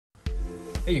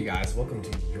Hey you guys, welcome to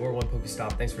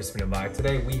YourOnePokeStop. Thanks for spinning by.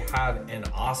 Today we have an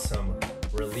awesome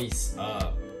release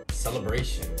of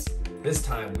Celebrations. This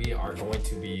time we are going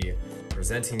to be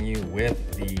presenting you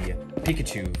with the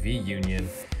Pikachu V-Union.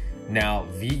 Now,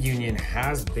 V-Union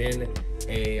has been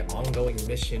an ongoing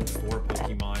mission for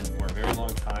Pokemon for a very long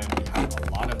time. We have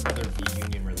a lot of other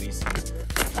V-Union releases.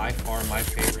 By far my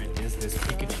favorite is this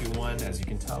Pikachu one, as you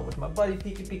can tell with my buddy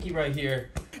Piki right here.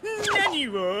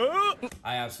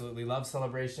 I absolutely love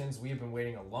Celebrations. We have been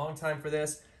waiting a long time for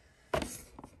this.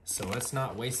 So let's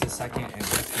not waste a second and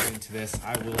let's get into this.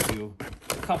 I will do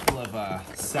a couple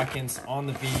of seconds on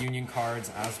the V-Union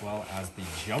cards as well as the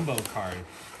Jumbo card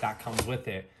that comes with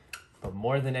it. But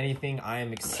more than anything, I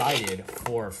am excited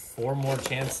for 4 more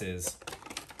chances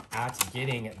at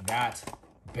getting that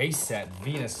base set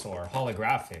Venusaur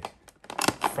holographic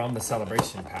from the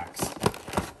Celebration packs.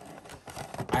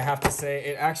 I have to say,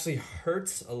 it actually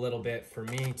hurts a little bit for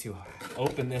me to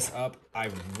open this up. I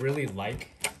really like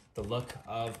the look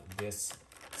of this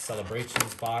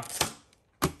Celebrations box.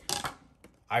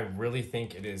 I really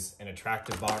think it is an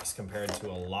attractive box compared to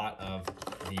a lot of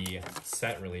the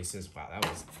set releases. Wow, that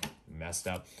was messed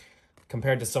up.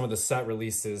 Compared to some of the set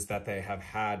releases that they have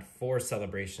had for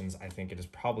Celebrations, I think it is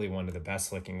probably one of the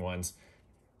best looking ones.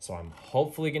 So I'm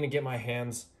hopefully going to get my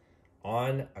hands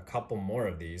on a couple more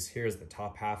of these. Here's the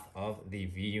top half of the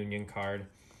V-Union card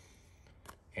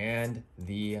and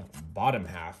the bottom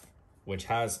half, which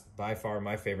has by far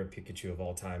my favorite Pikachu of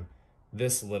all time.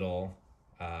 This little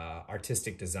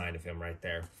artistic design of him right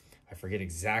there. I forget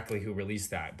exactly who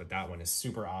released that, but that one is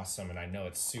super awesome, and I know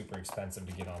it's super expensive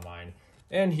to get online.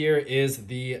 And here is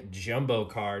the Jumbo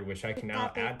card, which I can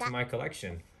now add to my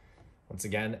collection. Once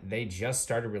again, they just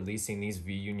started releasing these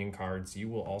V-Union cards. You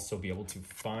will also be able to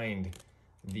find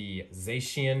the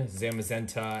Zacian,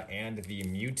 Zamazenta, and the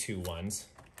Mewtwo ones.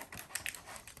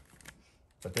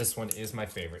 But this one is my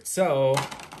favorite. So,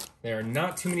 there are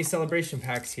not too many Celebration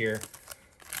packs here.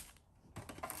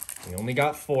 We only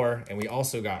got 4, and we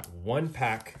also got 1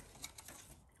 pack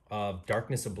of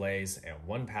Darkness Ablaze and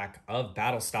 1 pack of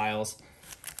Battle Styles.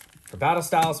 For Battle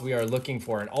Styles, we are looking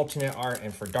for an alternate art,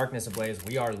 and for Darkness Ablaze,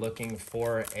 we are looking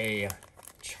for a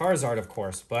Charizard, of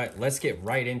course. But let's get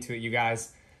right into it, you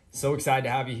guys. So excited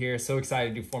to have you here. So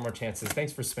excited to do 4 more chances.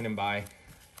 Thanks for spinning by.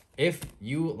 If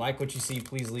you like what you see,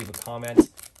 please leave a comment.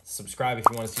 Subscribe if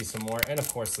you want to see some more, and of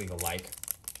course, leave a like.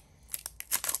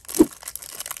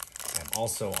 I'm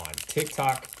also on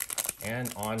TikTok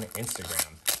and on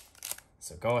Instagram.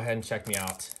 So go ahead and check me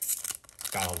out.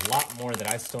 Got a lot more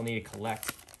that I still need to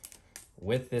collect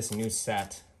with this new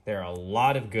set. There are a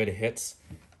lot of good hits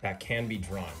that can be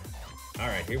drawn. All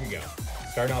right, here we go.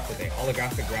 Starting off with a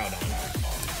holographic Groudon.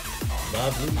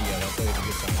 Love Lugia, that's always a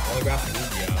good sign. Holographic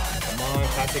Lugia. Come on,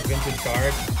 classic vintage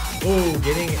card. Ooh,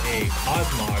 getting a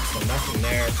Cosmog, so nothing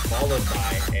there. Followed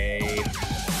by a...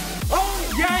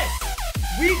 Oh, yes!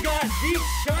 We got the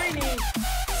shiny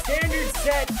standard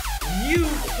set Mew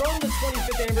from the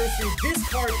 25th anniversary. This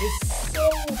card is so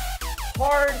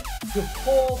hard to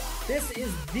pull. This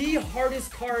is the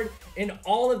hardest card in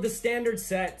all of the standard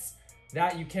sets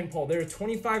that you can pull. There are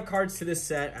 25 cards to this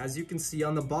set, as you can see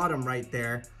on the bottom right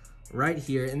there, right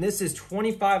here. And this is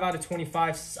 25 out of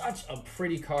 25. Such a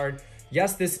pretty card.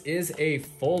 Yes, this is a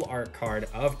full art card,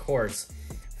 of course.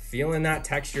 Feeling that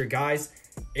texture, guys.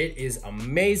 It is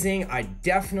amazing. I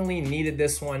definitely needed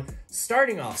this one.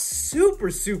 Starting off super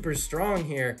strong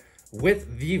here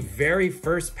with the very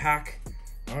first pack.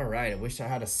 All right, I wish I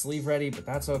had a sleeve ready, but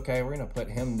that's okay. We're gonna put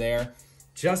him there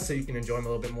just so you can enjoy him a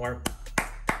little bit more.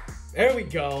 There we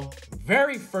go.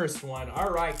 Very first one. All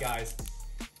right, guys.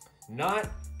 Not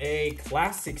a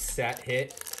classic set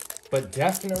hit, but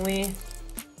definitely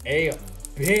a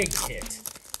big hit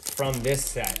from this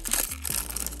set.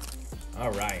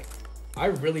 All right. I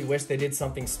really wish they did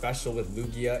something special with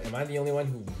Lugia. Am I the only one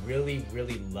who really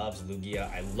loves Lugia?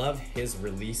 I love his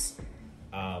release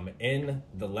in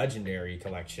the Legendary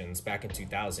collections back in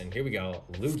 2000. Here we go.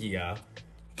 Lugia,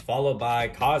 followed by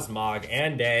Cosmog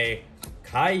and a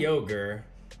Kyogre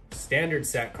standard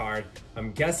set card.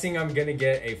 I'm guessing I'm going to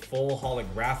get a full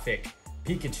holographic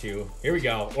Pikachu. Here we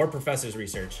go. Or Professor's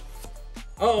Research.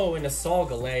 Oh, and a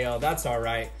Solgaleo. That's all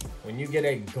right. When you get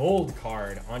a gold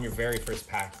card on your very first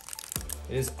pack,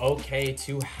 it is okay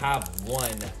to have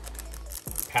one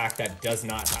pack that does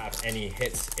not have any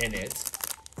hits in it.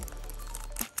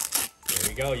 There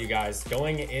we go, you guys.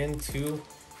 Going into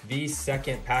the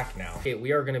second pack now. Okay,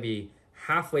 we are going to be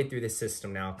halfway through the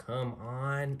system now. Come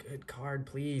on, good card,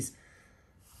 please.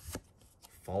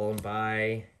 Followed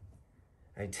by,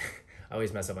 I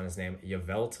always mess up on his name,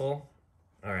 Yveltal.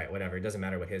 All right, whatever. It doesn't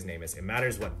matter what his name is. It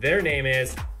matters what their name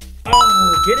is.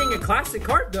 Oh, getting a classic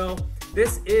card though.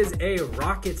 This is a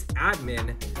Rockets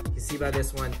admin. You see by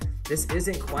this one, this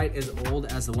isn't quite as old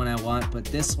as the one I want, but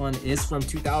this one is from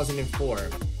 2004.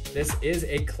 This is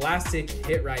a classic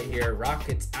hit right here,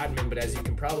 Rockets admin, but as you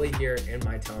can probably hear in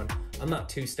my tone, I'm not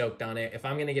too stoked on it. If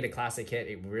I'm gonna get a classic hit,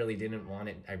 I really didn't want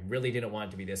it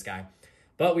to be this guy.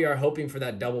 But we are hoping for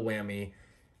that double whammy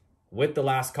with the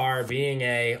last card being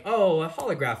a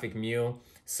holographic Mew.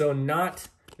 So not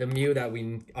the Mew that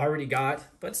we already got,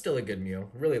 but still a good Mew.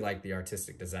 Really like the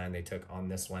artistic design they took on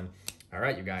this one. All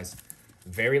right, you guys,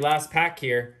 very last pack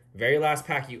here. Very last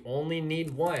pack. You only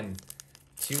need one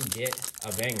to get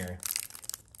a banger.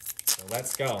 So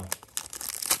let's go.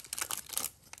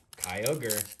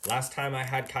 Kyogre. Last time I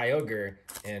had Kyogre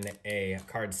in a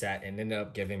card set and ended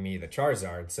up giving me the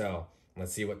Charizard. So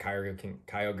let's see what Kyogre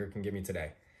can give me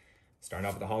today. Starting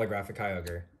off with the holographic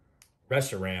Kyogre.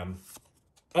 Reshiram.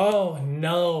 Oh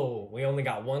no, we only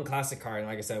got one classic card, and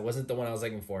like I said, it wasn't the one I was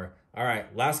looking for. All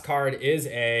right, last card is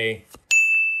a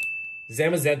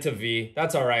Zamazenta V.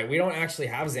 That's all right, we don't actually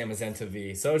have Zamazenta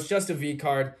V, so it's just a V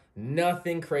card.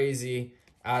 Nothing crazy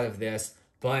out of this,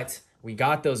 but we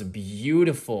got those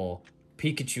beautiful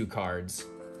Pikachu cards.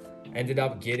 Ended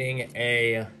up getting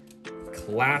a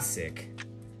classic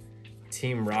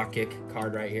Team Rocket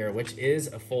card right here, which is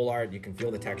a full art. You can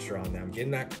feel the texture on them.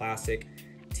 Getting that classic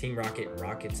Team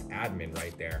Rockets admin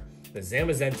right there. The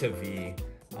Zamazenta V,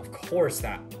 of course,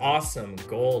 that awesome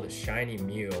gold shiny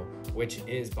Mew, which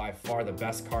is by far the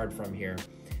best card from here.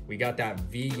 We got that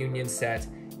V Union set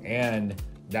and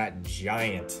that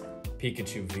giant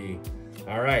Pikachu V.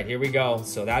 All right, here we go.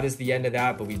 So that is the end of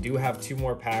that, but we do have 2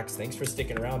 more packs. Thanks for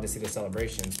sticking around to see the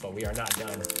celebrations, but we are not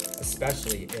done,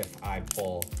 especially if I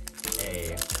pull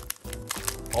a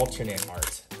alternate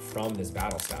art from this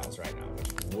Battle Styles right now,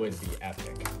 which would be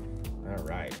epic. All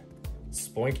right,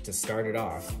 Spoink to start it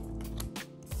off.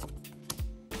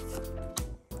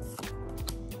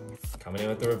 Coming in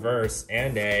with the reverse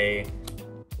and a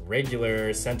regular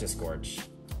Centiskorch.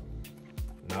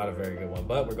 Not a very good one,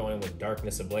 but we're going in with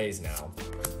Darkness Ablaze now.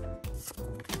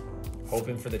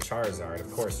 Hoping for the Charizard.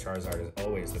 Of course, Charizard is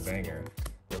always the banger.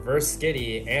 Reverse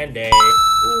Skitty and a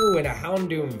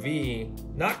Houndoom V.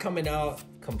 Not coming out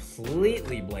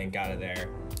completely blank out of there.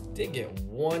 Did get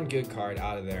one good card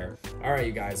out of there. All right,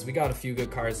 you guys, we got a few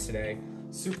good cards today.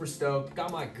 Super stoked.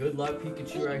 Got my good luck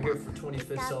Pikachu right here for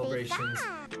 25th celebrations.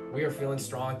 We are feeling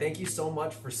strong. Thank you so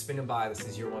much for spinning by. This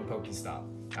is your one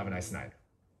PokeStop. Have a nice night.